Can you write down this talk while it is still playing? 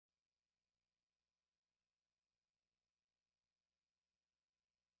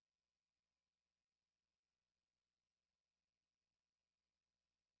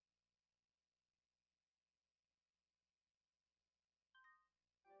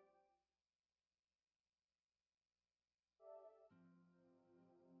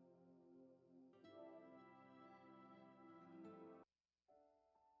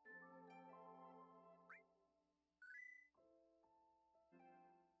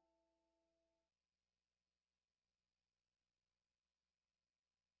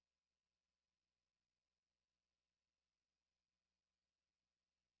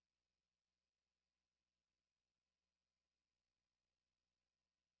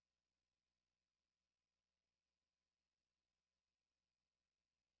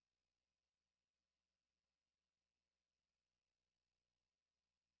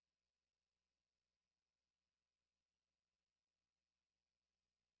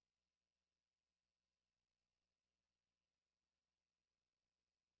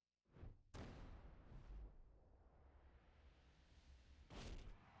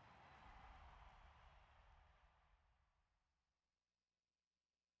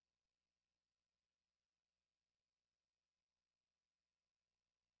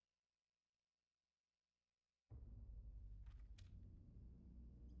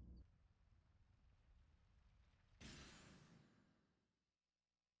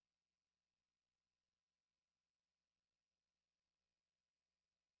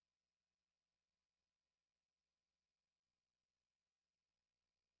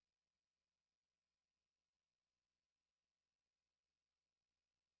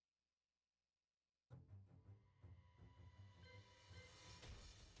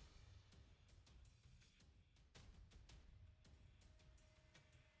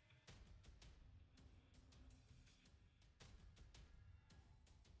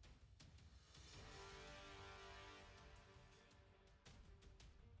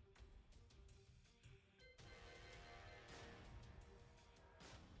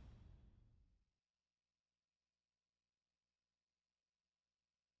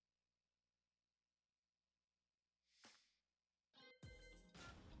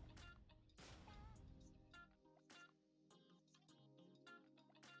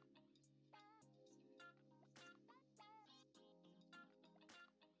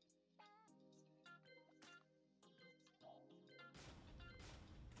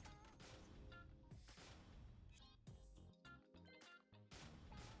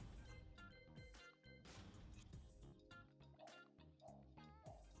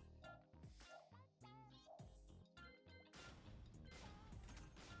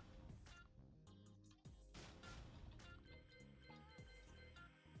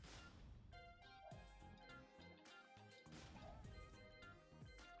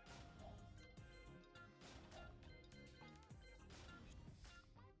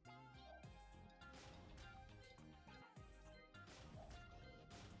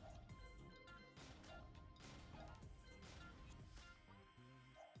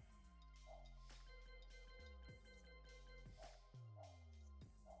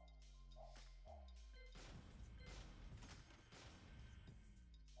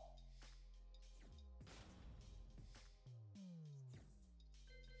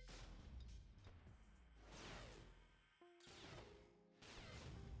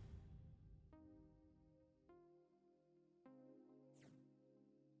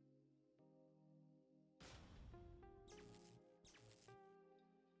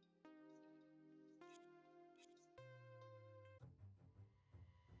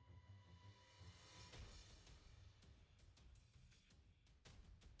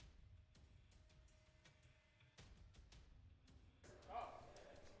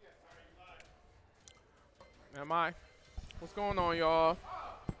Am I? What's going on, y'all?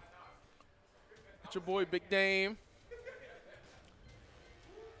 It's your boy Big Dame.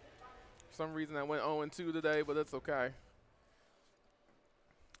 For some reason I went 0-2 today, but it's okay.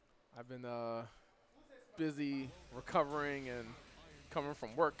 I've been busy recovering and coming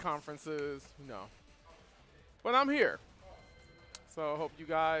from work conferences, you know. But I'm here. So I hope you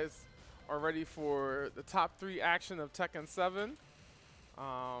guys are ready for the top 3 action of Tekken 7.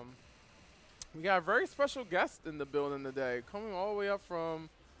 We got a very special guest in the building today, coming all the way up from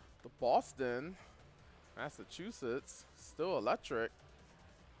the Boston, Massachusetts, StillElectric,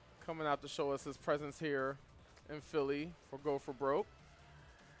 coming out to show us his presence here in Philly for Go For Broke.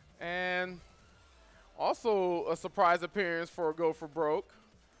 And also a surprise appearance for Go For Broke,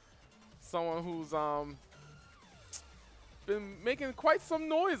 someone who's been making quite some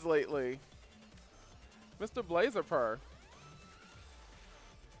noise lately, Mr. BlazerPurr.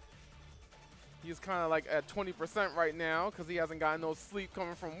 He's kind of like at 20% right now because he hasn't gotten no sleep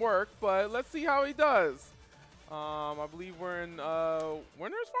coming from work, but let's see how he does. I believe we're in winners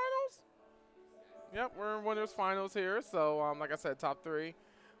finals? Yep, we're in winners finals here. So like I said, top 3.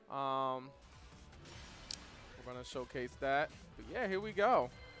 We're going to showcase that. But yeah, here we go.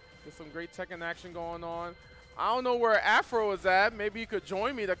 There's some great Tekken action going on. I don't know where Afro is at. Maybe you could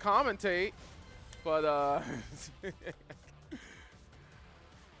join me to commentate. But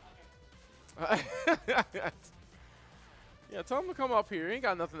yeah, tell him to come up here. He ain't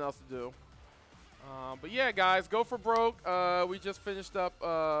got nothing else to do. But yeah, guys, Go For Broke. We just finished up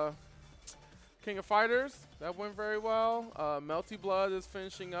King of Fighters. That went very well. Melty Blood is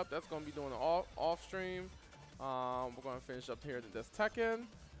finishing up. That's going to be doing an off stream. We're going to finish up here in this Tekken.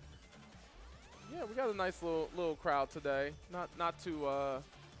 Yeah, we got a nice little crowd today. Not too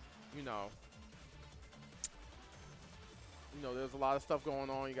you know, there's a lot of stuff going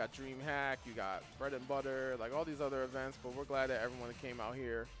on. You got DreamHack, you got Bread and Butter, like all these other events, but we're glad that everyone came out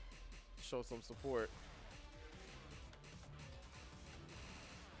here to show some support.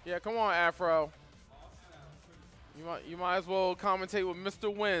 Yeah, come on, Afro. You might as well commentate with Mr.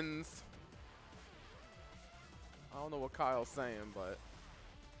 Wins. I don't know what Kyle's saying, but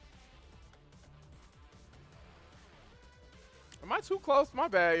am I too close? My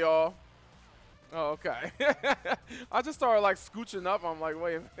bad, y'all. Oh, okay. I just started like scooching up. I'm like,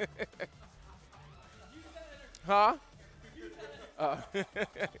 wait a minute. Huh?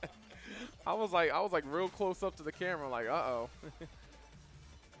 I was like real close up to the camera, like, uh-oh.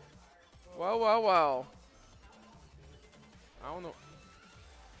 Well. I don't know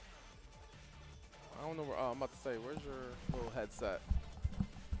where, I'm about to say, where's your little headset?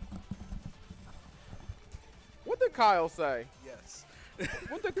 What did Kyle say? Yes.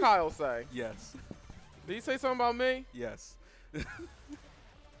 What did Kyle say? Yes. Did he say something about me? Yes.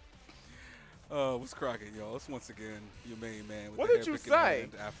 What's cracking, y'all? It's once again your main man with What the did you hair-picking say?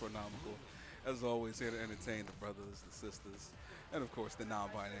 hand, Afronomical. As always, here to entertain the brothers, the sisters, and of course the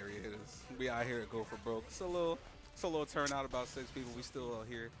non-binary hitters. We out here at Go For Broke. It's a little turnout, about 6 people. We still out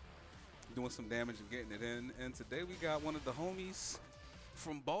here doing some damage and getting it in. And today we got one of the homies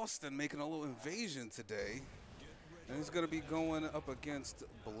from Boston making a little invasion today. And he's going to be going up against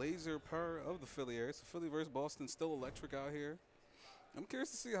BlazerPurr of the Philly area. It's Philly versus Boston, StillElectric out here. I'm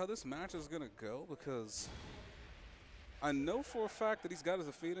curious to see how this match is going to go because I know for a fact that he's got his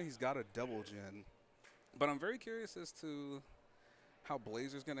Athena, he's got a double gen. But I'm very curious as to how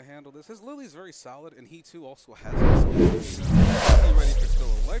Blazer's going to handle this. His Lily's very solid, and he too also has his Athena. Is he ready for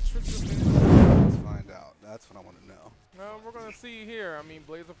StillElectric's Athena? Let's find out. That's what I want to know. Well, we're going to see here. I mean,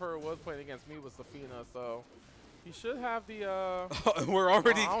 BlazerPurr was playing against me with Safina, so he should have the We're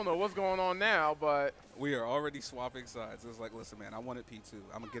already. I don't know what's going on now, but We are already swapping sides. It's like, listen, man, I wanted P2.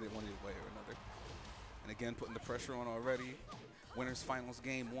 I'm going to get it one way or another. And again, putting the pressure on already. Winners Finals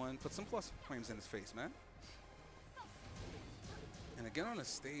Game 1. Put some plus frames in his face, man. And again on a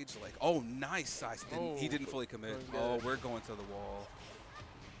stage like, oh, nice size. He didn't fully commit. Oh, we're going to the wall.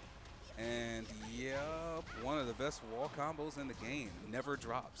 And, yep, one of the best wall combos in the game. Never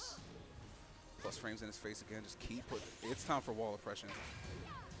drops. Plus frames in his face again. Just keep putting. It's time for wall oppression.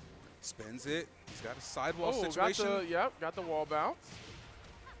 Spins it. He's got a sidewall situation. Got the wall bounce.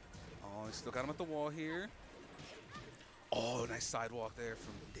 Oh, he's still got him at the wall here. Oh, nice sidewalk there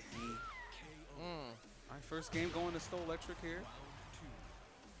from Danny. All right, first game going to StillElectric here.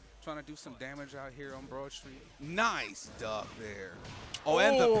 Trying to do some damage out here on Broad Street. Nice duck there. Oh,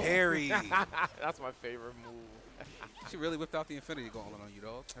 and the parry. That's my favorite move. She really whipped out the Infinity Gauntlet on you,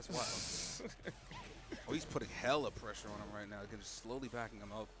 dog. That's wild. Oh, he's putting hella pressure on him right now. Again, just slowly backing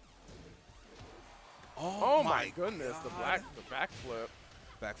him up. Oh my goodness, God. the backflip.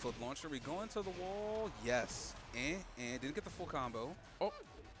 Back foot launcher. We going to the wall. Yes. And didn't get the full combo. Oh.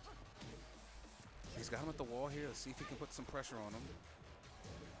 He's got him at the wall here. Let's see if he can put some pressure on him.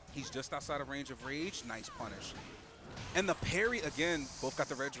 He's just outside of range of rage. Nice punish. And the parry, again, both got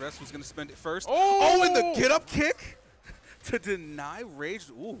the red dress. Who's going to spend it first? Oh, and the get-up kick to deny rage.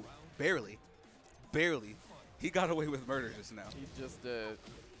 Ooh, barely. Barely. He got away with murder just now. He just did.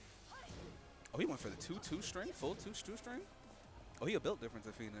 Oh, he went for the 2-2 string? Full 2-2 string? Oh, he a built difference,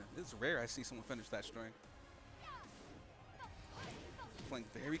 Afina. It's rare I see someone finish that string. Playing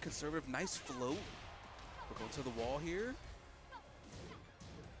very conservative. Nice float. We're going to the wall here.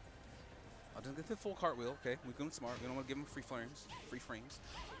 I'll just get the full cartwheel. Okay, we're going smart. We don't want to give him free frames.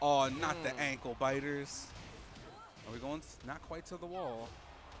 Oh, not the ankle biters. Are we going not quite to the wall?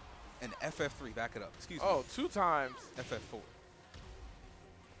 And FF3, back it up. Excuse me. Oh, 2 times. FF4. Oh,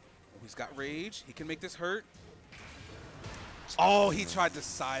 he's got rage. He can make this hurt. Oh, he tried to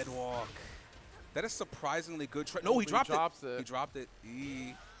sidewalk. That is surprisingly good. No, he dropped it. He dropped it.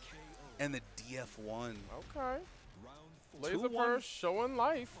 And the DF1. Okay. BlazerPurr showing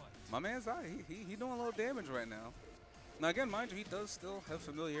life. My man's out. He doing a little damage right now. Now, again, mind you, he does still have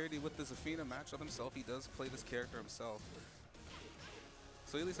familiarity with the Zafina matchup himself. He does play this character himself.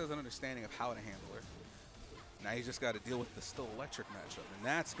 So he at least has an understanding of how to handle her. Now he's just got to deal with the StillElectric matchup, and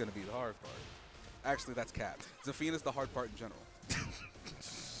that's going to be the hard part. Actually, that's capped. Zafina's the hard part in general.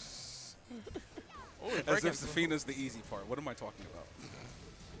 As if Zafina's the easy part. What am I talking about?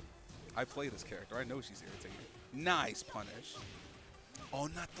 I play this character. I know she's irritating. Nice punish. Oh,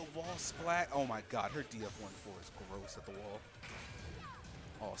 not the wall splat. Oh, my God. Her DF1-4 is gross at the wall.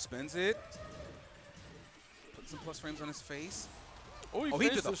 Oh, spins it. Put some plus frames on his face. Oh, he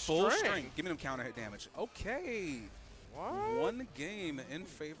did the full string. Giving him counter hit damage. Okay. What? 1 game in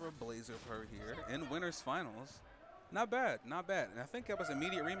favor of BlazerPurr here in winners finals. Not bad, not bad. And I think that was an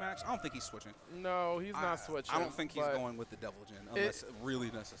immediate rematch. I don't think he's switching. No, he's not switching. I don't think he's going with the Devil Jin unless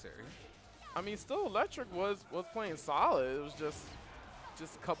really necessary. I mean, StillElectric was playing solid. It was just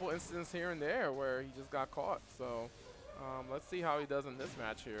a couple incidents here and there where he just got caught. So let's see how he does in this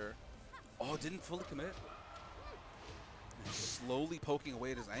match here. Oh, didn't fully commit. Slowly poking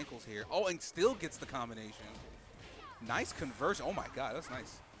away at his ankles here. Oh, and still gets the combination. Nice conversion. Oh, my God. That's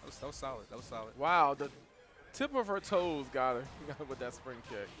nice. That was solid. That was solid. Wow. The tip of her toes got her with that spring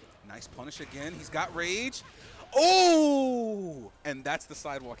kick. Nice punish again. He's got rage. Oh! And that's the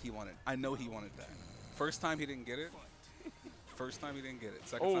sidewalk he wanted. I know he wanted that. First time he didn't get it. First time he didn't get it.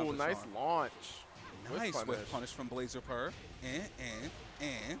 Second time. Oh, nice launch. Nice with punish from BlazerPurr.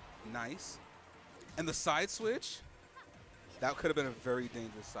 And nice. And the side switch. That could have been a very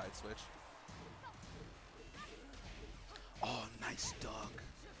dangerous side switch. Oh, nice duck.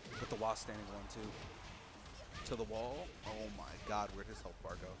 With the while standing 1-2. To the wall. Oh, my God. Where'd his health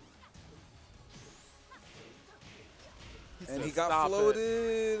bar go? And he got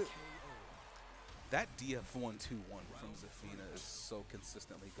floated. That DF1-2-1 from Zafina is so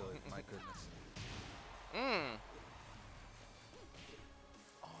consistently good. My goodness.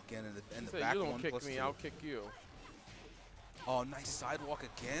 Oh, again, in the back you one don't kick plus me, 2. I'll kick you. Oh, nice sidewalk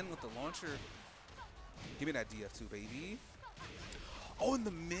again with the launcher. Give me that DF2, baby. Oh, in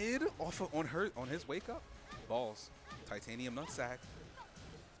the mid, on his wake up. Balls. Titanium nutsack.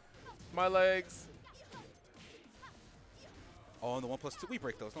 My legs. Oh, and the 1+2. We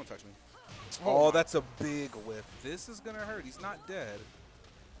break those. Don't touch me. Oh, that's a big whiff. This is going to hurt. He's not dead.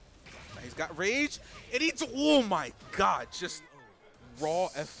 Now he's got rage. And he's, oh my God, just raw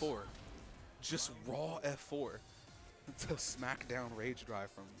F4. Just raw F4. It's a smackdown rage drive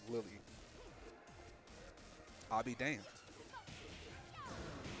from Lily. I'll be damned.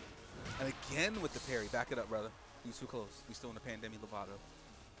 And again with the parry. Back it up, brother. He's too close. He's still in the Pandemic Lovato.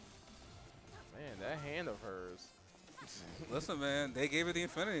 Man, that hand of hers. Listen, man, they gave her the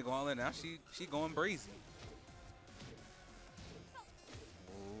Infinity Gauntlet. Now she going brazy.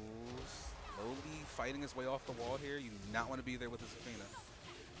 Oh, slowly fighting his way off the wall here. You do not want to be there with this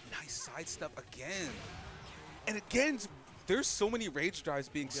Zafina. Nice sidestep again. And again, there's so many rage drives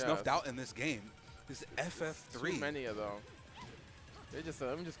being snuffed out in this game. This FF3. Too many of them. They just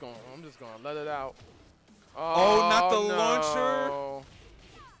I'm just gonna let it out. Oh, not the launcher.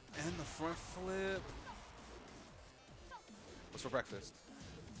 And the front flip. What's for breakfast?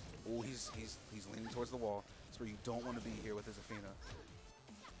 Oh, he's leaning towards the wall. That's where you don't want to be here with his Zafina.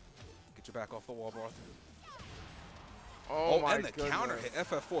 Get your back off the wall, bro. Oh my and the goodness. counter hit.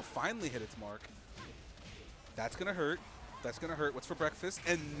 FF4 finally hit its mark. That's gonna hurt. That's gonna hurt. What's for breakfast?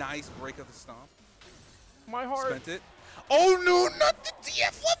 And nice break of the stomp. My heart. Spent it. Oh no, not the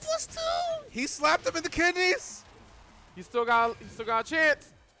DF1+2. He slapped him in the kidneys. He still got a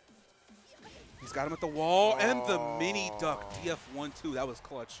chance. He's got him at the wall and the mini duck DF1-2. That was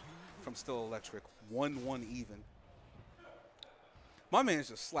clutch from StillElectric. 1-1 even. My man's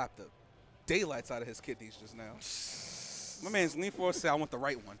just slapped the daylights out of his kidneys just now. My man's leaned forward and said, I want the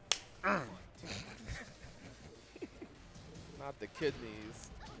right one. Not the kidneys.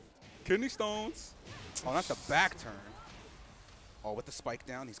 Kidney stones. Oh, not the back turn. Oh, with the spike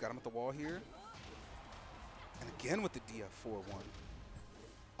down. He's got him at the wall here. And again with the DF4-1.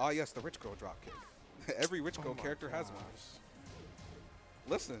 Ah, yes, the rich girl dropkick. Every rich girl character has one.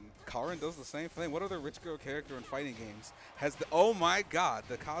 Listen, Karin does the same thing. What other rich girl character in fighting games has the... Oh, my God.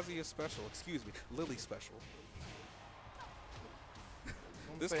 The Kazuya special. Excuse me. Lily special.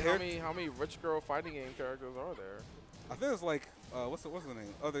 This how many rich girl fighting game characters are there? I think it's like, what's the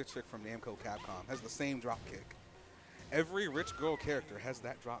name? Other chick from Namco Capcom has the same drop kick. Every rich girl character has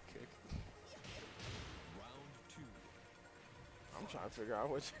that drop kick. I'm trying to figure out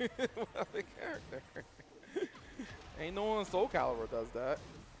what other character. Ain't no one in Soul Calibur does that.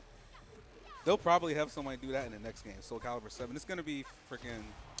 They'll probably have somebody do that in the next game, Soul Calibur 7. It's gonna be freaking.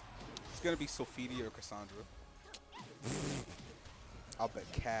 It's gonna be Sophidia or Cassandra. I'll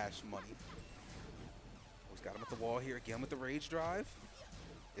bet cash money. He's got him at the wall here again with the rage drive.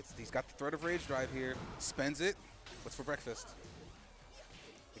 He's got the threat of rage drive here. Spends it. What's for breakfast?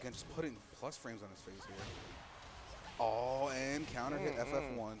 Again, just putting plus frames on his face here. Oh, and counter hit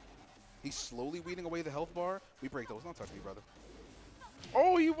FF1. He's slowly weeding away the health bar. We break those. Don't touch me, brother.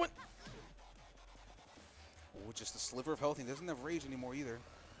 Oh, he went. Oh, just a sliver of health. He doesn't have rage anymore either.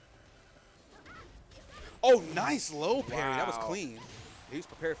 Oh, nice low parry. Wow. That was clean. He was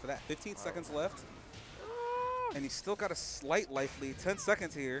prepared for that. 15 seconds left. And he's still got a slight life lead. 10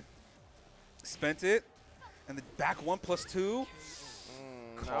 seconds here. Spent it. And the back 1+2.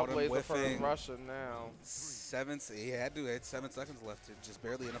 Now BlazerPurr is Russian now. He had 7 seconds left. Just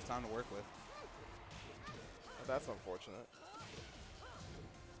barely enough time to work with. Oh, that's unfortunate.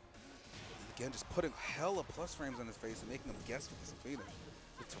 And again, just putting hella plus frames on his face and making him guess with the Safina.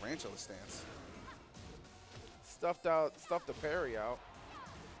 The tarantula stance. Stuffed the parry out.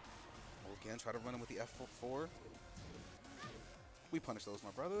 We'll again try to run him with the F4. We punish those,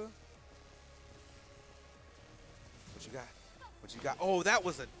 my brother. What you got? What you got? Oh, that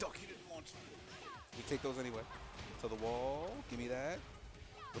was a duck. You didn't launch. We take those anyway. To the wall. Give me that.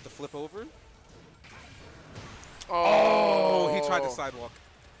 With the flip over. Oh, he tried the sidewalk.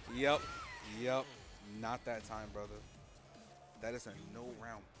 Yep. Not that time, brother. That is a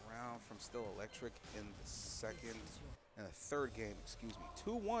no-round round from StillElectric in the third game, excuse me.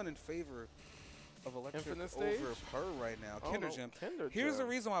 2-1 in favor of Electric over Purr right now. Oh, Kinder Gem. Here's the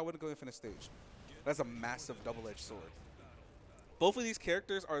reason why I wouldn't go Infinite Stage. That's a massive double-edged sword. Both of these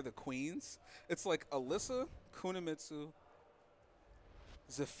characters are the queens. It's like Alyssa, Kunimitsu,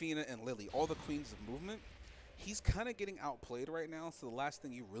 Zafina, and Lily, all the queens of movement. He's kind of getting outplayed right now, so the last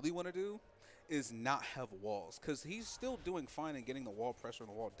thing you really want to do is not have walls, because he's still doing fine and getting the wall pressure and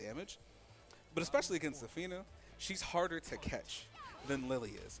the wall damage. But especially against Zafina, she's harder to catch than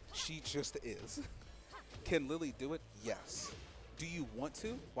Lily is. She just is. Can Lily do it? Yes. Do you want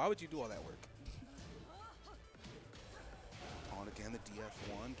to? Why would you do all that work? On again, the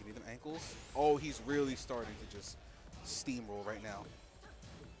DF1. Give me them ankles. Oh, he's really starting to just steamroll right now.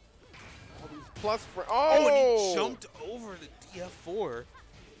 Plus for and he jumped over the DF4.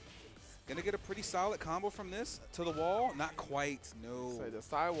 Gonna get a pretty solid combo from this to the wall. Not quite. No. Say the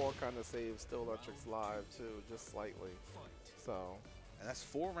sidewall kind of saves StillElectric's live too, just slightly. So. And that's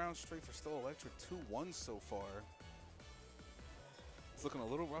 4 rounds straight for StillElectric. 2-1 so far. It's looking a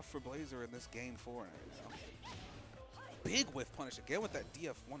little rough for Blazer in this game 4 right now. Big whiff punish again with that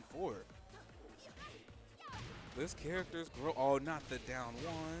DF1-4. This character's grow. Oh, not the down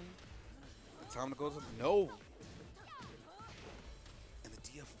one. The time to go to no. And the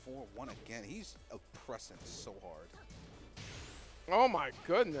DF4-1 again. He's oppressing so hard. Oh my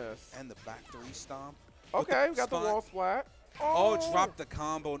goodness. And the back 3 stomp. Okay, we got the wall splat. Oh, dropped the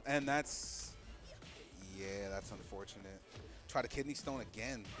combo, and that's, yeah, that's unfortunate. Try the kidney stone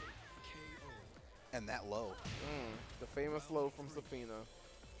again. And that low. The famous low from Zafina.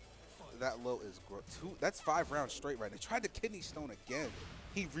 That low is that's 5 rounds straight right now. Tried the kidney stone again.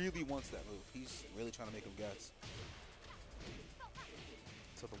 He really wants that move. He's really trying to make him guess.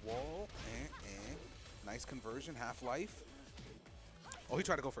 To the wall. And nice conversion. Half-life. Oh, he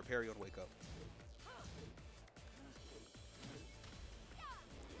tried to go for parry on wake up.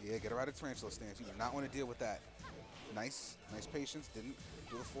 Yeah, get her out of tarantula stance. You do not want to deal with that. Nice patience. Didn't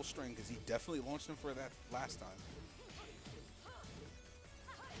do a full string because he definitely launched him for that last time.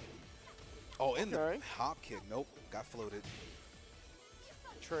 Oh, in Okay. the hop kick. Nope. Got floated.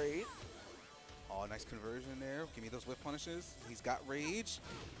 Trade. Oh, nice conversion there. Give me those whip punishes. He's got rage.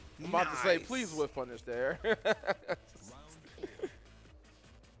 I'm about to say, please whip punish there.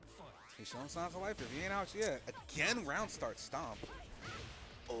 He's showing signs of life if he ain't out yet. Again, round start stomp.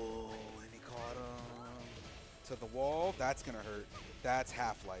 Oh, and he caught him to the wall. That's going to hurt. That's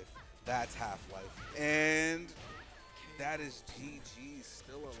Half-Life. That's Half-Life. And that is GG.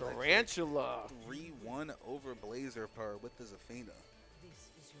 StillElectric. Tarantula. 3-1 over BlazerPurr with the Zafina.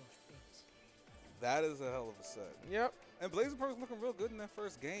 That is a hell of a set. Yep. And BlazerPurr was looking real good in that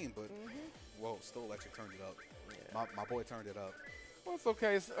first game, but whoa, StillElectric turned it up. Yeah. My boy turned it up. Well, it's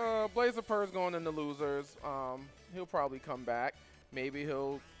okay. BlazerPurr's going in the losers. He'll probably come back. Maybe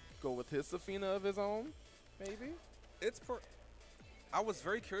he'll go with his Zafina of his own. Maybe. I was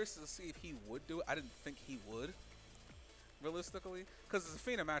very curious to see if he would do it. I didn't think he would, realistically, because the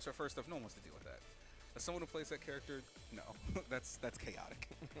Zafina matchup, first off, no one wants to deal with that. As someone who plays that character, no, that's chaotic.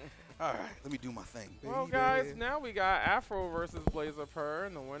 All right, let me do my thing, baby. Well, guys, now we got Afro versus BlazerPurr,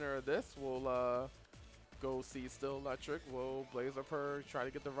 and the winner of this will go see StillElectric. Will BlazerPurr try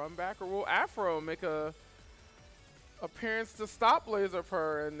to get the run back, or will Afro make a appearance to stop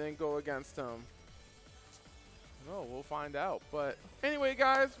BlazerPurr and then go against him? No, we'll find out. But anyway,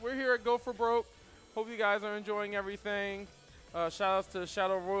 guys, we're here at Go for Broke. Hope you guys are enjoying everything. Shout outs to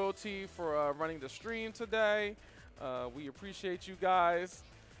Shadow Royalty for running the stream today. We appreciate you guys.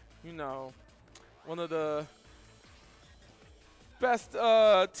 You know, one of the best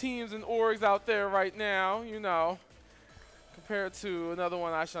teams and orgs out there right now, you know, compared to another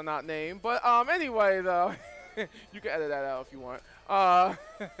one I shall not name. But anyway, though, you can edit that out if you want.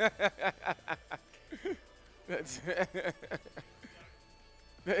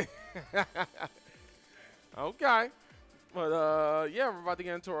 Okay. But, yeah, we're about to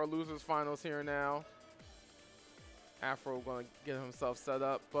get into our losers finals here now. Afro going to get himself set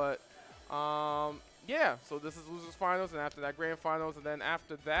up. But, yeah, so this is losers finals, and after that, grand finals. And then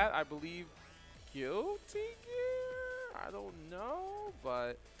after that, I believe Guilty Gear? I don't know,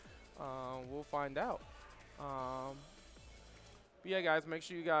 but we'll find out. But yeah, guys, make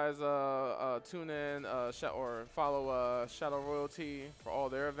sure you guys tune in or follow Shadow Royalty for all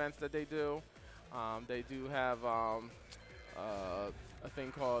their events that they do. They do have a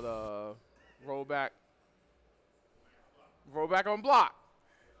thing called Rollback on Block.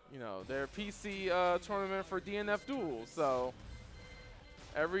 You know, their PC tournament for DNF duels. So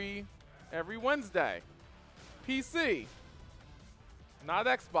every Wednesday, PC, not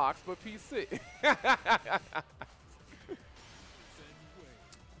Xbox, but PC.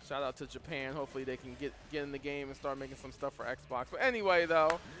 Shout out to Japan. Hopefully they can get in the game and start making some stuff for Xbox. But anyway,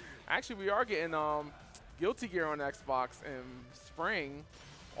 though, actually we are getting Guilty Gear on Xbox in spring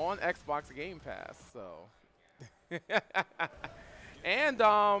on Xbox Game Pass. So, and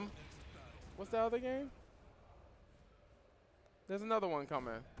what's the other game? There's another one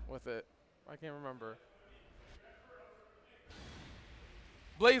coming with it. I can't remember.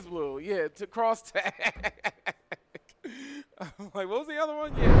 Blaze Blue, yeah, to cross tag. Like, what was the other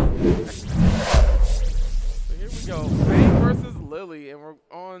one? Yeah. So here we go. Fang versus Lily, and we're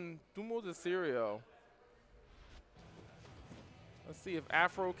on Dumo de Serio. Let's see if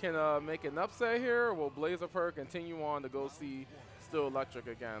Afro can make an upset here, or will BlazerPurr continue on to go see StillElectric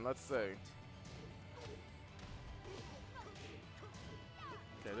again? Let's see. Okay,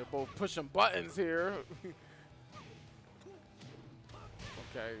 they're both pushing buttons here.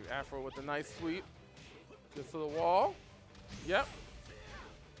 Okay, Afro with a nice sweep. Gets to the wall. Yep.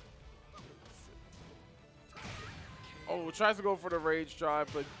 Oh, tries to go for the rage drive,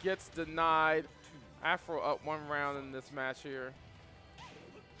 but gets denied. Afro up one round in this match here.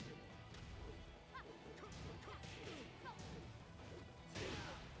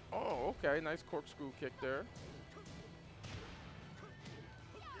 Oh, okay. Nice corkscrew kick there.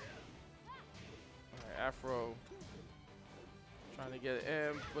 All right, Afro trying to get it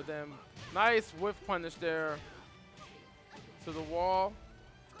in, but then nice whiff punish there to the wall.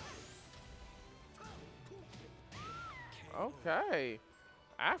 Okay.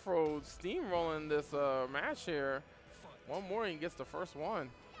 Afro steamrolling this match here. One more and he gets the first one.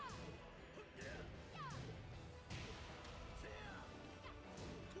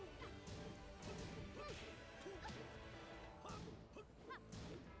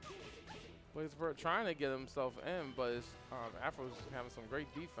 BlazerPurr trying to get himself in, but Afro's having some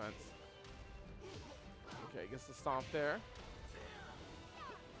great defense. Okay, gets the stomp there.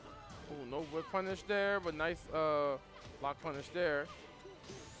 Ooh, no whip punish there, but nice block punish there.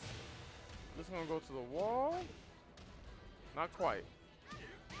 This is gonna go to the wall. Not quite.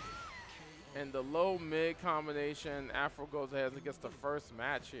 And the low-mid combination, Afro goes ahead and gets the first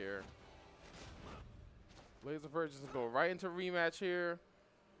match here. BlazerPurr just go right into rematch here.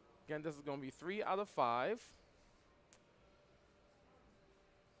 Again, this is going to be 3 out of 5.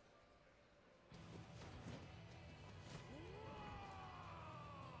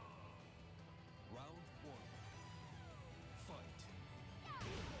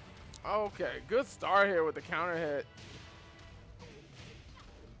 Okay, good start here with the counter hit.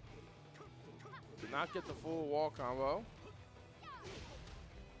 Did not get the full wall combo.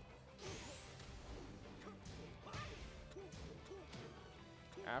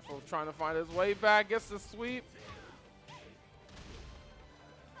 Afro's trying to find his way back, gets the sweep.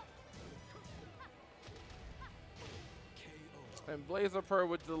 And BlazerPurr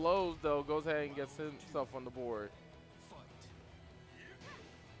with the lows, though, goes ahead and gets himself on the board.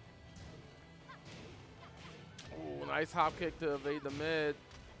 Ooh, nice hop kick to evade the mid.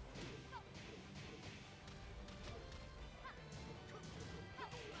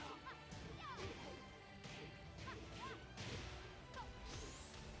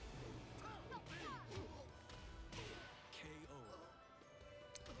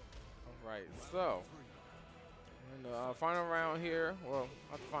 All right, so in the final round here, well,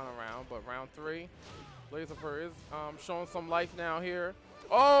 not the final round, but round 3, BlazerPurr is showing some life now here.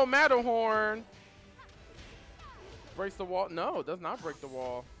 Oh, Matterhorn! Breaks the wall. No, it does not break the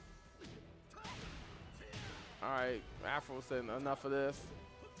wall. All right, Afro saying enough of this.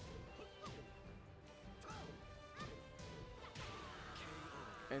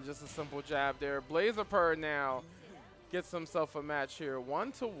 And just a simple jab there. BlazerPurr now gets himself a match here,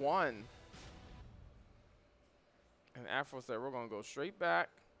 1-1. And Afro said, we're going to go straight back.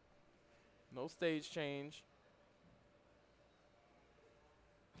 No stage change.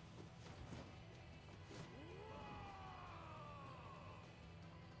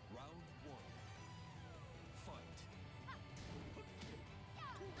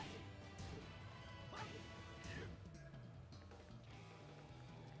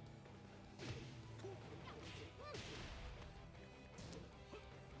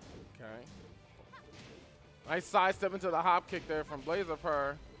 Okay. Nice sidestep into the hop kick there from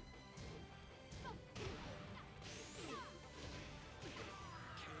BlazerPurr.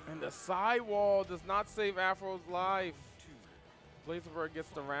 And the side wall does not save Afro's life. BlazerPurr gets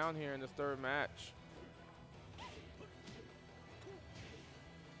the round here in this 3rd match.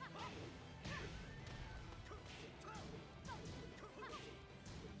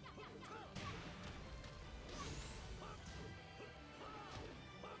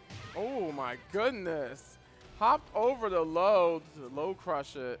 Oh my goodness. Hopped over the low to low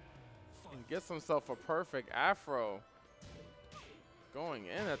crush it and gets himself a perfect Afro. Going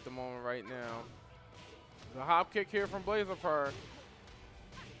in at the moment right now. The hop kick here from BlazerPurr.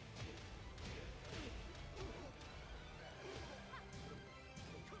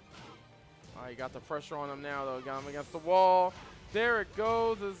 Oh, he got the pressure on him now, though. Got him against the wall. There it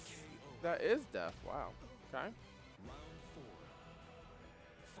goes. That is death. Wow. Okay.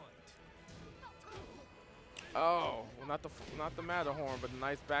 Oh, well, not the Matterhorn, but a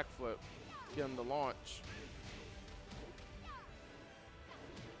nice backflip. Get him the launch.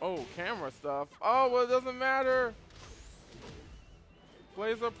 Oh, camera stuff. Oh, well, it doesn't matter.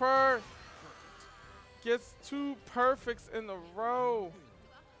 BlazerPurr gets 2 perfects in a row.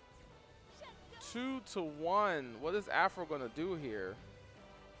 2-1. What is Afro going to do here?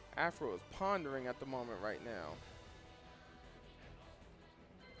 Afro is pondering at the moment right now.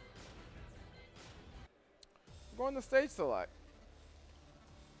 Going to stage select.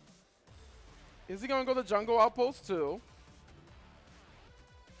 Is he going to go to jungle outpost 2?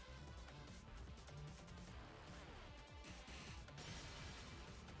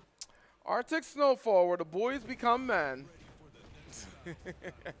 Arctic Snowfall, where the boys become men. If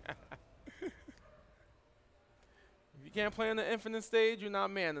you can't play on the infinite stage, you're not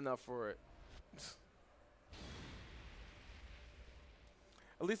man enough for it.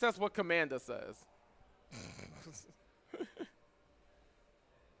 At least that's what Commander says.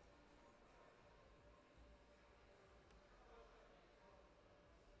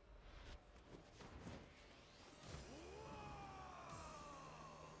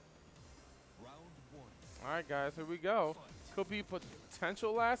 All right, guys, here we go. Could be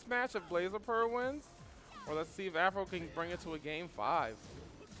potential last match if BlazerPurr wins. Or let's see if Afro can bring it to a game 5.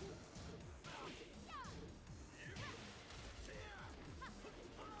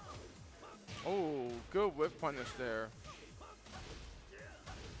 Oh, good whip punish there.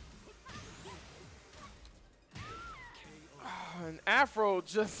 And Afro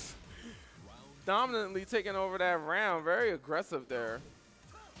just dominantly taking over that round. Very aggressive there.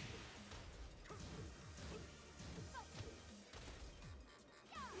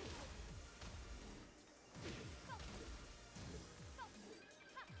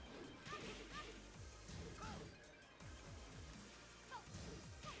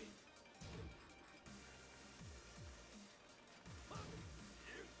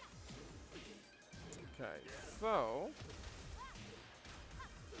 Okay, so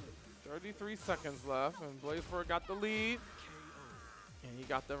 33 seconds left, and BlazerPurr got the lead, and he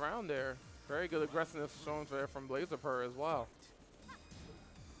got the round there. Very good aggressiveness shown there from BlazerPurr as well.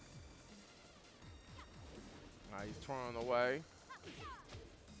 He's throwing away.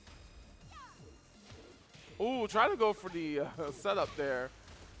 Ooh, try to go for the setup there,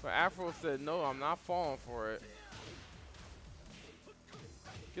 but Afro said, no, I'm not falling for it.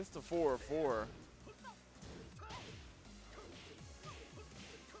 Gets the 4-4.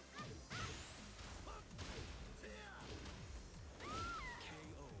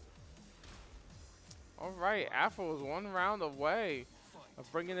 All right, Afro is 1 round away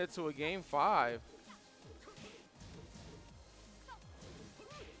of bringing it to a game 5.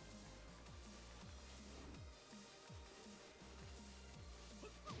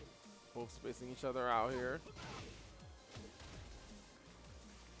 Both spacing each other out here.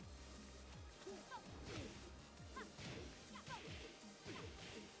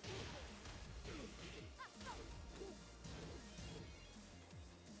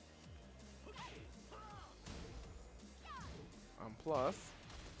 Plus.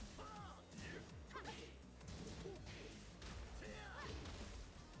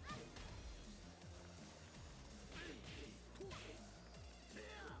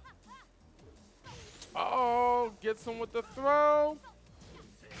 Oh, gets him with the throw.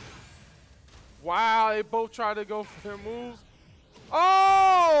 Wow, they both try to go for their moves.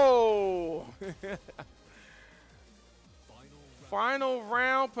 Oh! Final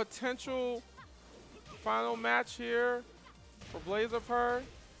round, potential final match here for BlazerPurr,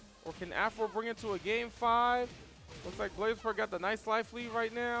 or can Afro bring it to a game 5? Looks like BlazerPurr got the nice life lead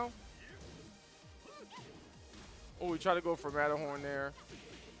right now. Oh, we try to go for Matterhorn there.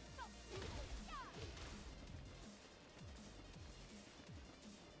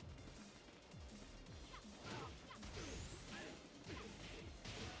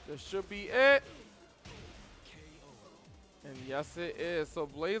 This should be it. And yes, it is. So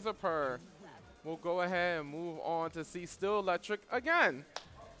BlazerPurr will go ahead and move on to see StillElectric again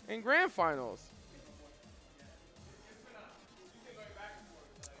in grand finals.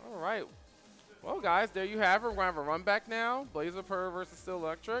 All right. Well, guys, there you have it. We're going to have a run back now. BlazerPurr versus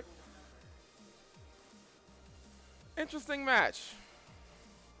StillElectric. Interesting match.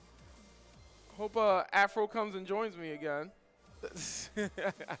 Hope Afro comes and joins me again. But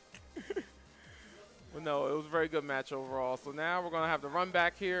no, it was a very good match overall. So now we're going to have the run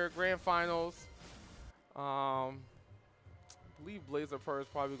back here, grand finals. I believe BlazerPurr is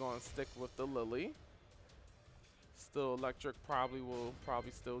probably going to stick with the Lily. StillElectric will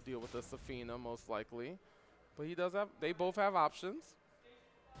still deal with the Safina most likely. But he does have, they both have options.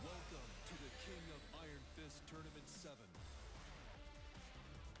 Welcome to the King of Iron Fist Tournament 7.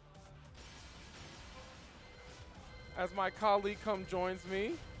 As my colleague joins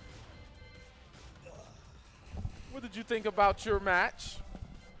me. What did you think about your match?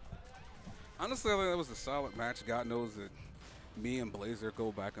 Honestly, I think that was a solid match. God knows that me and Blazer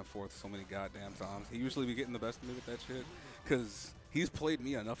go back and forth so many goddamn times. He usually be getting the best of me with that shit because he's played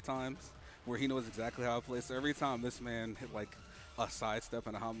me enough times where he knows exactly how I play. So every time this man hit like a sidestep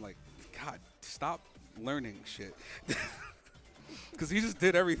and I'm like, God, stop learning shit. Because he just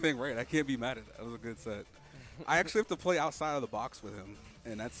did everything right. I can't be mad at that. That was a good set. I actually have to play outside of the box with him,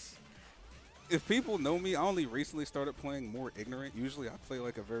 and that's... If people know me, I only recently started playing more ignorant. Usually I play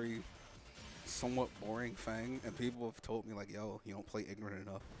like a very somewhat boring Fang, and people have told me like, yo, you don't play ignorant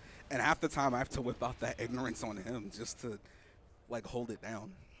enough. And half the time I have to whip out that ignorance on him just to like hold it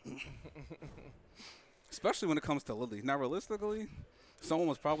down. Especially when it comes to Lily. Now realistically, someone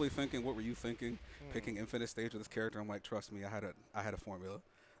was probably thinking, what were you thinking? Picking Infinite Stage with this character. I'm like, trust me, I had a formula.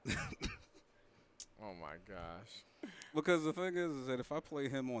 Oh my gosh. Because the thing is that if I play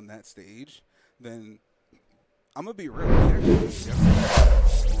him on that stage, then I'm going to be real. A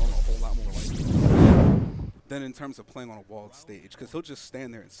whole lot more like than in terms of playing on a walled stage. Because he'll just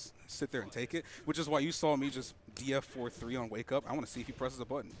stand there and sit there and take it, which is why you saw me just DF4-3 on Wake Up. I want to see if he presses a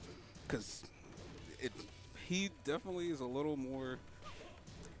button. Because he definitely is a little more,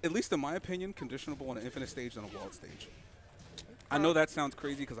 at least in my opinion, conditionable on an Infinite Stage than a walled stage. I know that sounds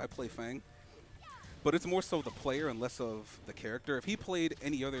crazy because I play Fang. But it's more so the player and less of the character. If he played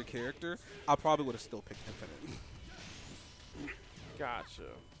any other character, I probably would have still picked Infinite. Gotcha.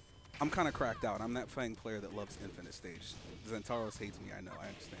 I'm kind of cracked out. I'm that Fang player that loves Infinite Stage. Zentaros hates me, I know, I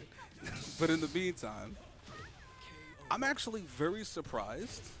understand. But in the meantime, I'm actually very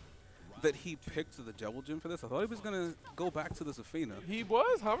surprised that he picked the Devil Gem for this. I thought he was going to go back to the Safina. He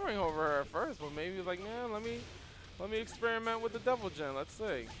was hovering over her at first, but maybe he was like, man, let me experiment with the Devil Gem. Let's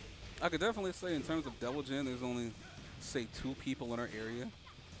see. I could definitely say in terms of Devil Jin, there's only, say, 2 people in our area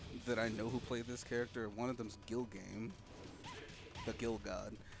that I know who played this character. One of them's Gilgame, the Gil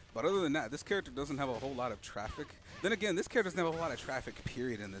God. But other than that, this character doesn't have a whole lot of traffic. Then again, this character doesn't have a whole lot of traffic,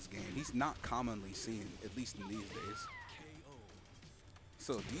 period, in this game. He's not commonly seen, at least in these days.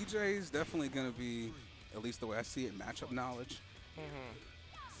 So DJ is definitely going to be, at least the way I see it, matchup knowledge.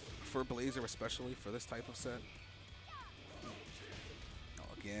 For Blazer especially, for this type of set. Oh,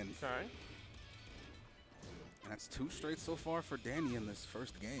 again. Okay. And that's 2 straight so far for Danny in this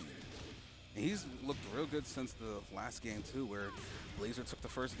first game. And he's looked real good since the last game too, where Blazer took the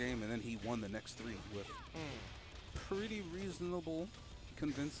first game and then he won the next 3 with pretty reasonable,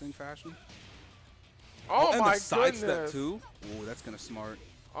 convincing fashion. Oh, and my the sidestep goodness. too. Ooh, that's gonna smart.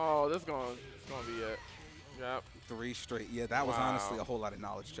 Oh, this gonna be it. Yep. 3 straight. Yeah, that was honestly a whole lot of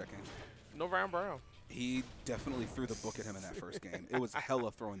knowledge checking. No round brown. He definitely threw the book at him in that first game. It was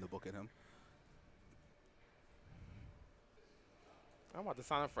hella throwing the book at him. I'm about to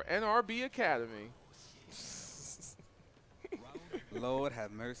sign up for NRB Academy. Lord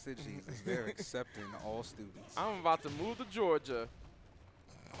have mercy, Jesus. They're accepting all students. I'm about to move to Georgia.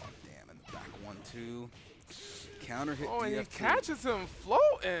 Oh, damn. In the back 1-2. Counter hit Oh, and he DF2. catches him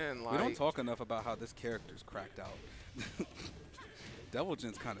floating. Like, We don't talk enough about how this character's cracked out. Devil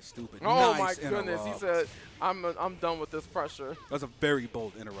Jin's kind of stupid. Oh, Nice my goodness. interrupt. He said, I'm done with this pressure. That was a very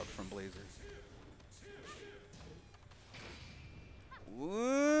bold interrupt from Blazer.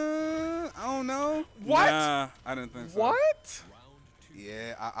 What? I don't know. What? Nah, I didn't think so. What?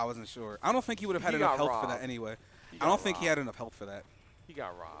 Yeah, I wasn't sure. I don't think he would have had He enough got health for that robbed. anyway. He I don't got think he robbed. had enough health for that. He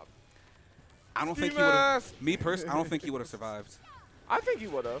got robbed. I don't think he Ski would have. mask. Me personally, I don't think he would have survived. I think he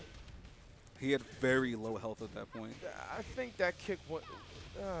would have. He had very low health at that point. I think that kick went.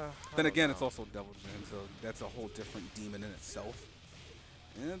 Then again, it's also Devil Jin, so that's a whole different demon in itself.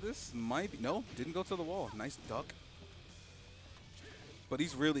 And this might be. No, didn't go to the wall. Nice duck. But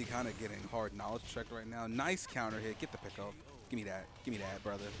he's really kind of getting hard knowledge checked right now. Nice counter hit. Get the pick up. Give me that. Give me that,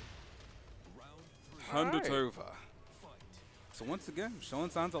 brother. Alright. 100 over. So once again, showing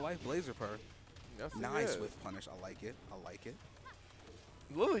signs of life, BlazerPurr. Yes, he Nice is. with punish. I like it. I like it.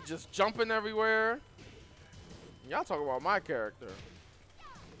 Lily just jumping everywhere. Y'all talk about my character.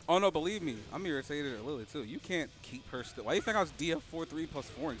 Oh, no, believe me. I'm irritated at Lily, too. You can't keep her still. Why do you think I was DF4-3 plus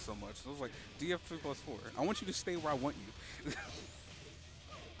 4ing so much? I was like, DF3 plus 4. I want you to stay where I want you.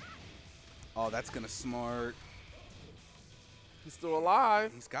 Oh, that's going to smart. He's still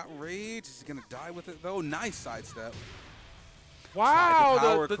alive. He's got rage. He's going to die with it, though. Nice sidestep. Wow,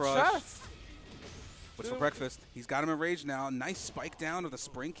 power the crush. chest. What's for breakfast? He's got him in rage now. Nice spike down of the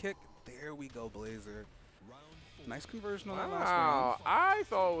spring kick. There we go, Blazer. Nice conversion on that last Wow, round. I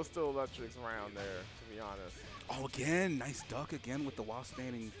thought it was still Electric's round there, to be honest. Oh, again, nice duck again with the while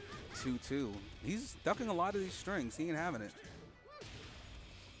standing 2-2. He's ducking a lot of these strings. He ain't having it.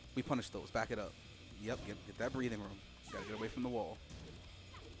 We punish those. Back it up. Yep, get that breathing room. Gotta get away from the wall.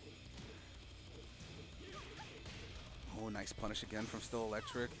 Oh, nice punish again from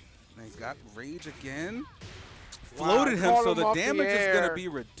StillElectric. And he's got rage again. Wow, Floated him, caught so him the off the damage is going to air. be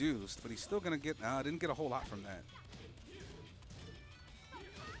reduced, but he's still going to get, didn't get a whole lot from that.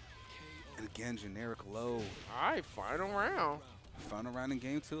 And again, generic low. All right, final round. Final round in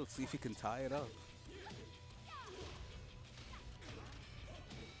game 2. Let's see if he can tie it up.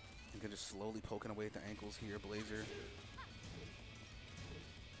 You can just slowly poking away at the ankles here, Blazer.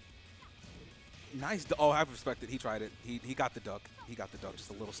 Nice. Oh, I have respected. He tried it. He got the duck. He got the duck. Just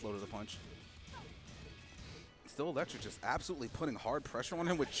a little slow to the punch. StillElectric just absolutely putting hard pressure on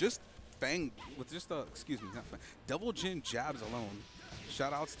him with just excuse me, not Fang, Devil Jin jabs alone.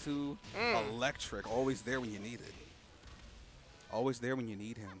 Shout outs to Electric. Always there when you need it. Always there when you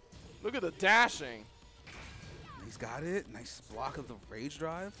need him. Look at the dashing. He's got it. Nice block of the rage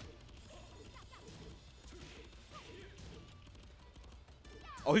drive.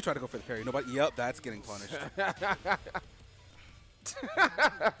 Oh, he tried to go for the parry. Nobody. Yep, that's getting punished.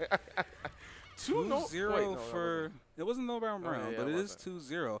 2-0 for. It wasn't no round, yeah, but it it is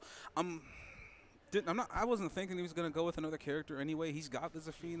 2-0. I wasn't thinking he was gonna go with another character anyway. He's got the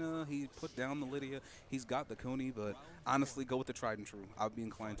Zafina. He put down the Lydia. He's got the Kuni, but honestly, go with the tried and true. I'd be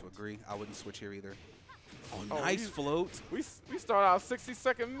inclined to agree. I wouldn't switch here either. Oh, nice float. We start out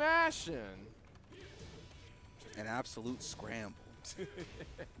 60-second mashing. An absolute scramble.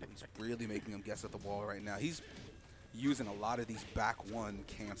 He's really making him guess at the wall right now. He's using a lot of these back one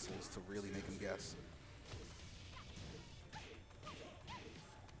cancels to really make him guess.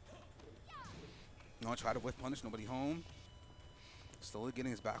 No, try to whiff punish, nobody home. Slowly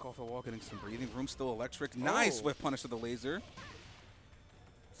getting his back off the wall, getting some breathing room. StillElectric. Nice whiff punish to the laser.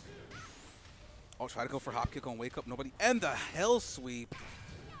 Oh, try to go for hop kick on wake up. Nobody. And the hell sweep.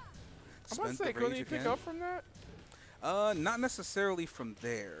 I'm about to say, couldn't he pick up from that? Not necessarily from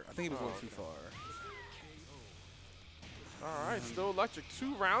there. I think he was a little too far. All right, StillElectric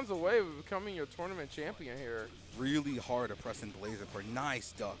 2 rounds away of becoming your tournament champion here. Really hard at pressing BlazerPurr.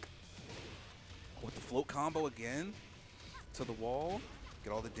 Nice duck. With the float combo again. To the wall.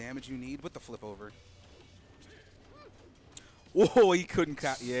 Get all the damage you need with the flip over. Whoa, he couldn't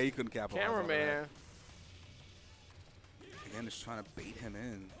yeah, he couldn't capitalize. Cameraman. Again, just trying to bait him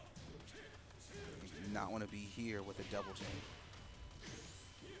in. You do not want to be here with a double jam.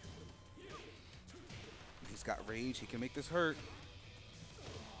 He's got rage. He can make this hurt.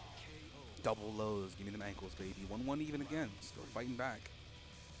 Double lows. Give me them ankles, baby. 1-1 even again. Still fighting back.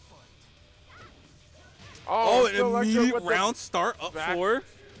 Oh, an immediate round start up back. 4.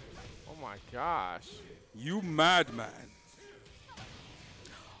 Oh my gosh. You madman.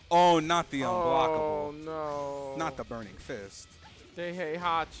 Oh, not the unblockable. Oh no. Not the burning fist. They hate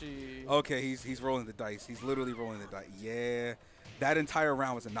H.I.I. Okay, he's rolling the dice. He's literally rolling the dice. Yeah. That entire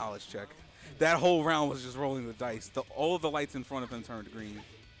round was a knowledge check. That whole round was just rolling the dice. All of the lights in front of him turned green.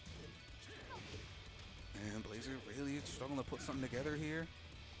 And Blazer really struggling to put something together here.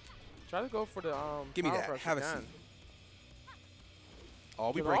 Try to go for the Give me power that. crush Have a again. seat.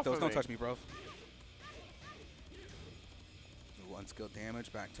 Oh, we Get break off those. of Don't me. touch me, bro. Ooh, unskilled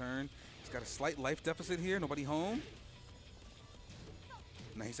damage. Back turn. He's got a slight life deficit here. Nobody home.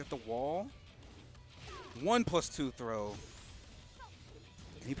 Now he's at the wall. 1+2 throw.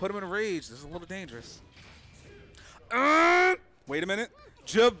 And he put him in a rage. This is a little dangerous. Wait a minute.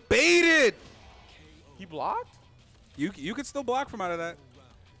 Jebaited. He blocked? You could still block from out of that.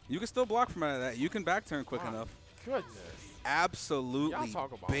 You can still block from out of that. You can back turn quick My enough. Goodness. Absolutely Y'all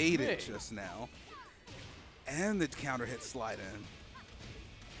talk about baited me. just now. And the counter hit slide in.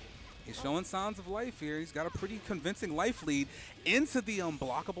 He's showing signs of life here. He's got a pretty convincing life lead into the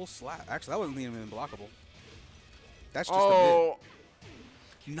unblockable slap. Actually, that wasn't even unblockable. That's just a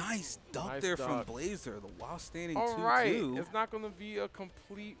mid. Nice duck Nice there from duck. Blazer. The while standing 2-2. All right. It's not going to be a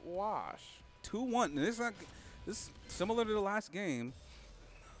complete wash. 2-1. And this is similar to the last game.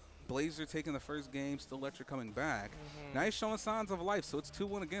 Blazer taking the first game, StillElectric coming back. Now he's showing signs of life, so it's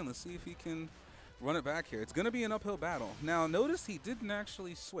 2-1 again. Let's see if he can run it back here. It's going to be an uphill battle. Now, notice he didn't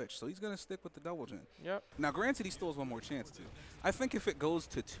actually switch, so he's going to stick with the double gen. Yep. Now, granted, he still has one more chance to. I think if it goes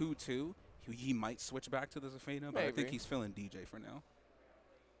to 2-2, he might switch back to the Zafina, but I think Maybe. he's feeling DJ for now.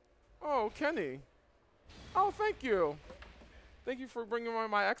 Oh, Kenny. Oh, thank you. Thank you for bringing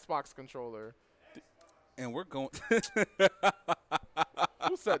my Xbox controller. And we're going.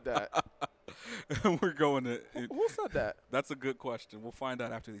 Who said that? We're going to. Who said that? That's a good question. We'll find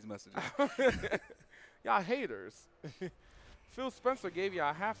out after these messages. Y'all haters. Phil Spencer gave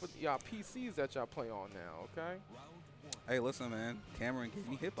y'all half of y'all PCs that y'all play on now, okay? Hey, listen, man. Cameron gave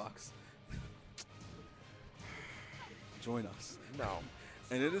me Hitbox. Join us. No.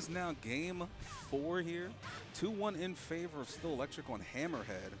 And it is now game 4 here. 2-1 in favor of StillElectric on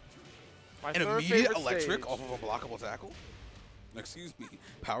Hammerhead. My An third immediate favorite electric stage. off of a blockable tackle. Excuse me.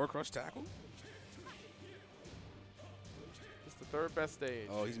 Power crush tackle. It's the third best stage.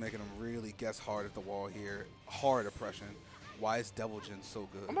 Oh, he's making him really guess hard at the wall here. Hard oppression. Why is Devil Jin so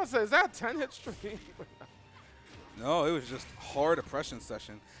good? I'm about to say, is that a 10-hit streak? No, it was just hard oppression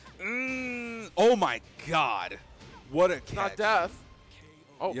session. Oh my God. What a catch. Not death.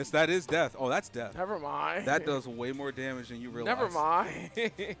 Oh, Yes, that is death. Oh, that's death. never mind. That does way more damage than you realize. Never mind.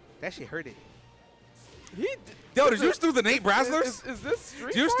 That shit hurt it. He Yo, did you just do the Nate Braslers? Is this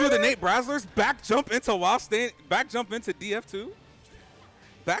Street Did you just do the Fighter? Nate Braslers? Back jump into while standing. Back jump into DF2.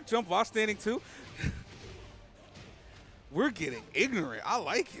 Back jump while standing 2. We're getting ignorant. I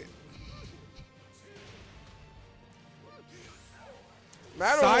like it.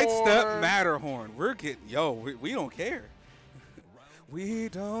 Matterhorn. Sidestep Matterhorn. We're getting, we don't care. We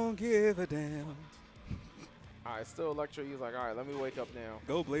don't give a damn. All right, StillElectric. He's like, all right, let me wake up now.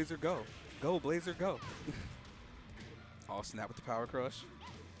 Go, Blazer, go. Go, Blazer, go. Oh, snap with the power crush.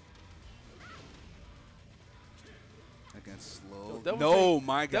 Against slow. Devil No,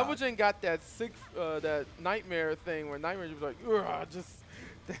 my God. Devil Jin got that that nightmare thing where Nightmare was like, ugh, just.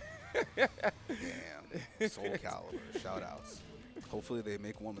 Damn. Soul Calibur. Shout outs. Hopefully they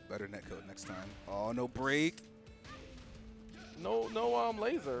make one with better netcode next time. Oh, no break. No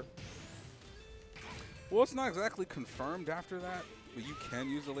laser. Well, it's not exactly confirmed after that, but you can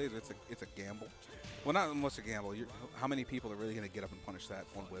use the laser. It's a gamble. Well, not much a gamble. How many people are really going to get up and punish that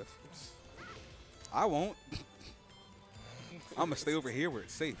one whiff? I won't. I'm going to stay over here where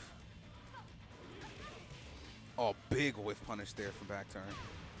it's safe. Oh, big whiff punish there from back turn.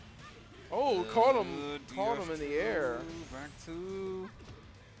 Oh, caught him in the air. Back to.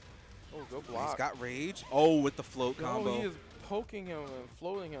 Oh, good He's block. got rage. Oh, with the float combo. Oh, he is poking him and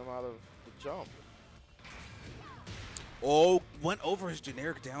floating him out of the jump. Oh, went over his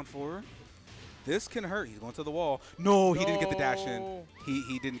generic down forward. This can hurt. He's going to the wall. No, he didn't get the dash in.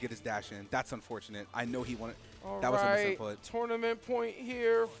 He didn't get his dash in. That's unfortunate. I know he wanted. That was a misinput. Tournament point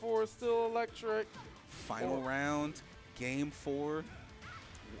here for StillElectric. Final round, game 4.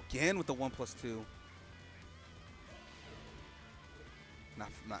 Again with the 1+2.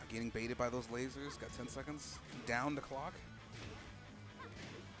 Not getting baited by those lasers. Got 10 seconds. Down the clock.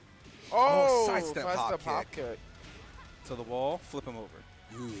 Oh, sidestep hop kick. To the wall. Flip him over.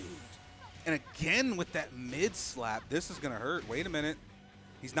 Good. And again with that mid slap. This is going to hurt. Wait a minute.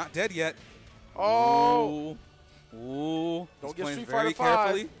 He's not dead yet. Oh. Ooh. Don't He's get playing Street very Fighter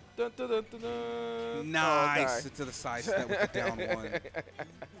carefully. 5. Dun, dun, dun, dun, dun. Nice. Oh, okay. To the side step with the down 1.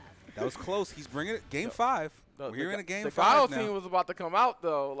 That was close. He's bringing it. Game 5. We're in a game 5 now. The team was about to come out,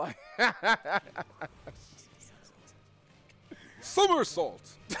 though. Like somersault.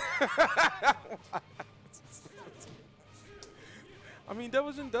 I mean,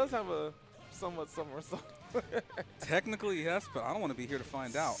 Devojin does have a somewhat somersault. Technically, yes, but I don't want to be here to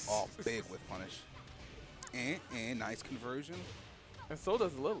find out. Oh, big with punish. And nice conversion. And so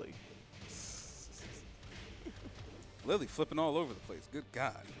does Lily. Lily flipping all over the place. Good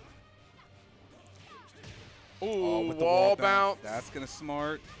God. Ooh, with the wall bounce. That's going to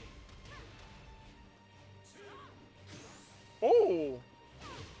smart. Oh.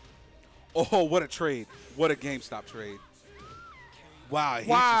 Oh, what a trade. What a GameStop trade. Wow, he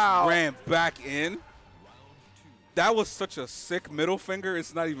just ran back in. That was such a sick middle finger.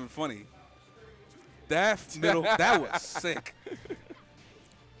 It's not even funny. That was sick.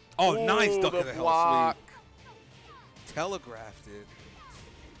 Oh, ooh, nice duck of the hell sweep. Telegraphed it.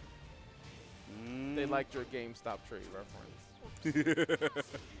 They liked your GameStop trade reference.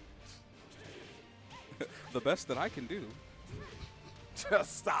 The best that I can do.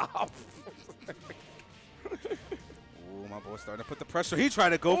 Just stop. Ooh, my boy's starting to put the pressure. He tried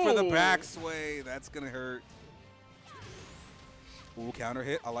to go for the back sway. That's going to hurt. Ooh, counter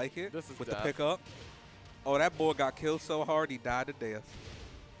hit. I like it. This is with death. The pickup. Oh, that boy got killed so hard he died to death.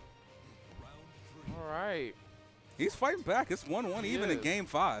 All right. He's fighting back. It's 1-1 even in game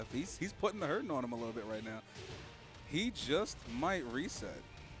 5. He's putting the hurting on him a little bit right now. He just might reset.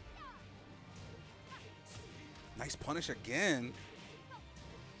 Nice punish again.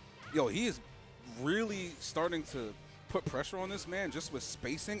 Yo, he is really starting to put pressure on this man just with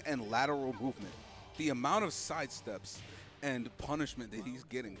spacing and lateral movement. The amount of side steps and punishment that he's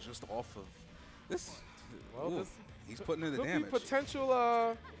getting just off of this. Well, ooh, he's putting in the damage. Potential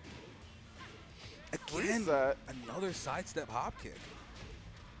again, reset. Another sidestep hop kick.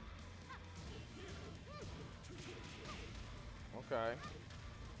 Okay.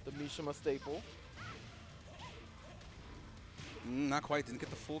 The Mishima staple. Not quite. Didn't get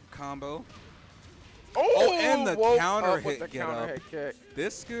the full combo. Oh, and the counter hit the get counter up. hit kick.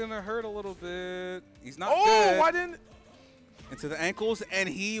 This is going to hurt a little bit. He's not Oh, dead. why didn't? Into the ankles, and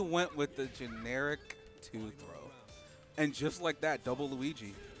he went with the generic 2 throw. And just like that, double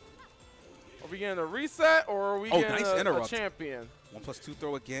Luigi. Are we getting a reset, or are we getting nice a champion? 1+2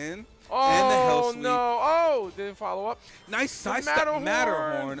 throw again. Oh, and the hell sweep. No. Oh, didn't follow up. Nice sidestep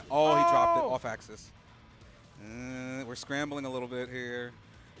Matterhorn. Oh, he dropped it off axis. We're scrambling a little bit here.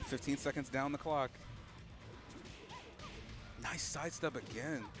 15 seconds down the clock. Nice sidestep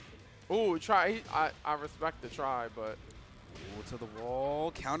again. Ooh, try. I respect the try, but. Ooh, to the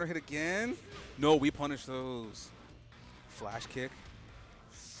wall. Counter hit again. No, we punish those. Flash kick.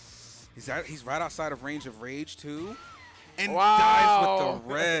 He's right outside of range of rage, too. And dies with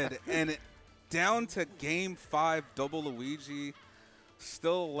the red. And down to game 5, double Luigi.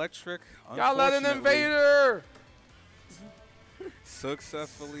 StillElectric. Y'all let an invader.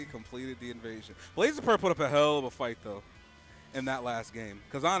 Successfully completed the invasion. BlazerPurr put up a hell of a fight, though, in that last game.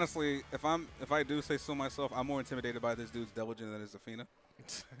 Because honestly, if I do say so myself, I'm more intimidated by this dude's Devojin than his Afina.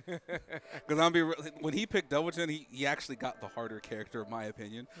 Because when he picked Devojin, he actually got the harder character, in my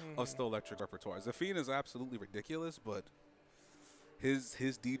opinion, of StillElectric repertoire. Zafina is absolutely ridiculous, but his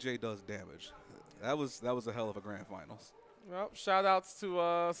DJ does damage. That was a hell of a grand finals. Well, shout outs to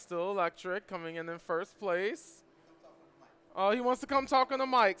StillElectric coming in first place. Oh, he wants to come talk on the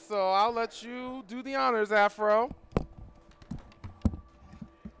mic, so I'll let you do the honors, Afro.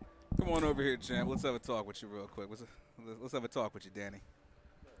 Come on over here, champ. Let's have a talk with you real quick. Let's have a talk with you, Danny.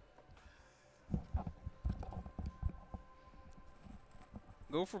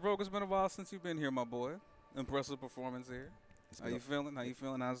 Go for broke. It's been a while since you've been here, my boy. Impressive performance here. How you feeling? How you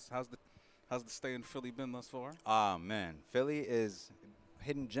feeling? How's How's the stay in Philly been thus far? Ah, man. Philly is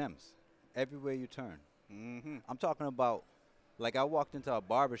hidden gems everywhere you turn. Mm-hmm. I'm talking about, like, I walked into a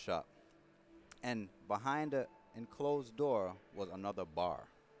barbershop, and behind an enclosed door was another bar.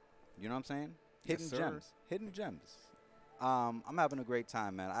 You know what I'm saying? Yes, Hidden sir. gems. Hidden gems. I'm having a great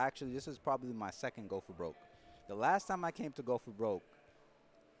time, man. This is probably my second Go for Broke. The last time I came to Go for Broke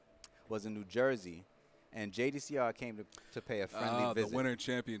was in New Jersey, and JDCR came to pay a friendly visit. The Winter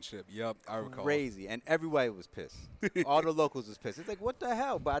Championship. Yep, I recall. Crazy, and everybody was pissed. All the locals was pissed. It's like, what the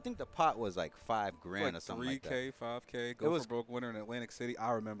hell? But I think the pot was like $5 grand Like or something like that. 3K, 5K, Go was- for Broke winner in Atlantic City.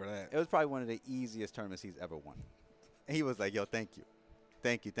 I remember that. It was probably one of the easiest tournaments he's ever won. And he was like, yo, thank you.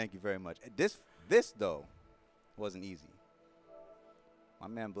 Thank you very much. This though, wasn't easy. My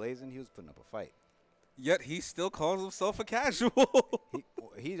man Blazing, he was putting up a fight. Yet he still calls himself a casual.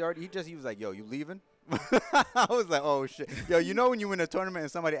 He was like, yo, you leaving? I was like, oh, shit. Yo, you know when you win a tournament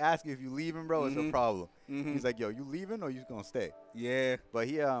and somebody asks you if you leaving, bro, it's a problem. He's like, yo, you leaving or you going to stay? Yeah. But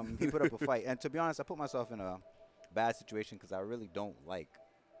he put up a fight. And to be honest, I put myself in a bad situation because I really don't like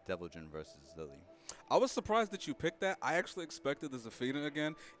Devilgen versus Lily. I was surprised that you picked that. I actually expected the Zafina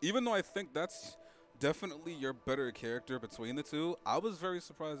again, even though I think that's definitely your better character between the two. I was very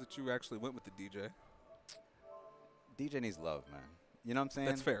surprised that you actually went with the DJ. DJ needs love, man. You know what I'm saying?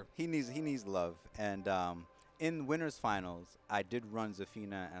 That's fair. He needs love. And in winners finals, I did run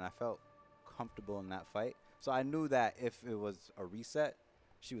Zafina, and I felt comfortable in that fight. So I knew that if it was a reset,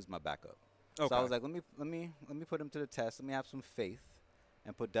 she was my backup. Okay. So I was like, let me put him to the test. Let me have some faith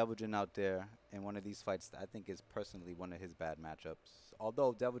and put Devilgen out there in one of these fights that I think is personally one of his bad matchups.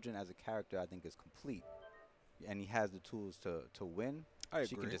 Although Devilgen as a character I think is complete, and he has the tools to win. I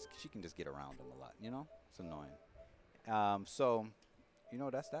agree. She can just get around him a lot. You know, it's annoying. So, you know,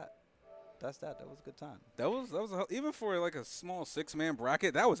 that's that. That was a good time. That was even for like a small 6-man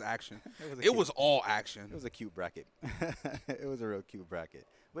bracket. That was action. It It was all action. It was a cute bracket. It was a real cute bracket.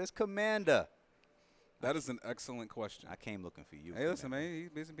 But it's Commander. That is an excellent question. I came looking for you. Hey, listen, Commander. man. He's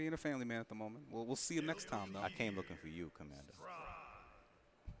busy being a family man at the moment. We'll see him next time, though. I came looking for you, Commander.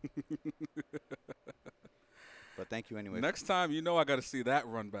 But thank you anyway. Next time, you know I got to see that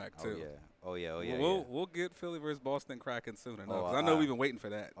run back, too. Oh, yeah. We'll get Philly versus Boston cracking soon enough. Oh, 'cause I know we've been waiting for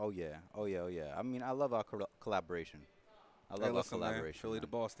that. Oh, yeah. I mean, I love our collaboration. I love Hey, our listen, man. collaboration. Philly to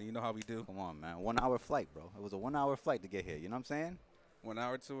man. Boston. You know how we do. Come on, man. 1 hour flight, bro. It was a 1 hour flight to get here. You know what I'm saying? 1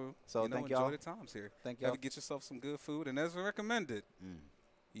 hour to So enjoy thank y'all. the times here. Thank You got y'all. to get yourself some good food. And as recommended, Mm.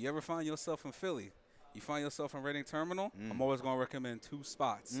 you ever find yourself in Philly, you find yourself in Reading Terminal, Mm. I'm always going to recommend 2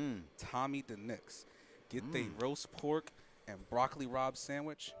 spots. Mm. Tommy the Knicks. Get the roast pork and broccoli rabe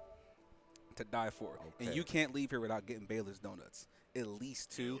sandwich to die for. And Okay. you can't leave here without getting Baylor's Donuts. At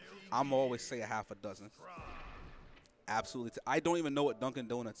least 2. I'm always say a half a dozen. Absolutely. I don't even know what Dunkin'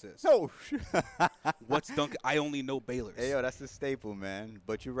 Donuts is. No. What's Dunkin'? I only know Baylor's. Hey, yo, that's the staple, man.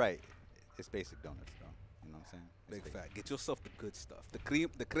 But you're right. It's basic donuts, though. You know what I'm saying? It's Big basic. fat. Get yourself the good stuff. The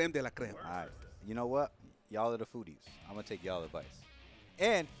creme de la creme. All right. You know what? Y'all are the foodies. I'm going to take y'all advice.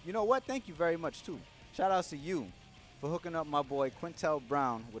 And you know what? Thank you very much, too. Shout outs to you for hooking up my boy Quintel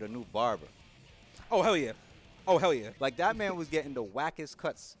Brown with a new barber. Oh, hell yeah. Oh, hell yeah. Like, that man was getting the wackest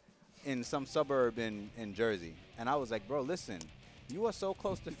cuts in some suburb in Jersey. And I was like, bro, listen, you are so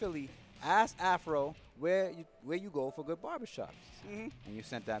close to Philly. Ask Afro where you go for good barbershops. And you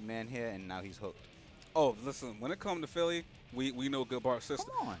sent that man here, and now he's hooked. Oh, listen, when it comes to Philly, we know good bar system.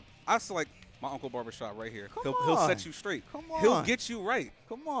 Come on. I select my Uncle Barbershop right here. Come He'll on. set you straight. Come He'll on. get you right.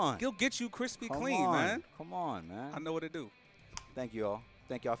 Come on. He'll get you crispy Come clean, on. man. Come on, man. I know what to do. Thank you all.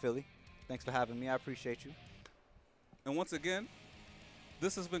 Thank y'all, Philly. Thanks for having me. I appreciate you. And once again,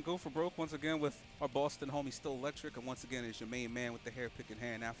 this has been Go for Broke once again with our Boston homie StillElectric. And once again, it's your main man with the hair picking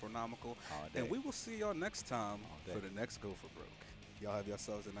hand, Afronomical. All day. And we will see y'all next time day. for the next Go for Broke. Y'all have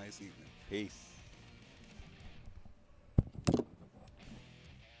yourselves a nice evening. Peace.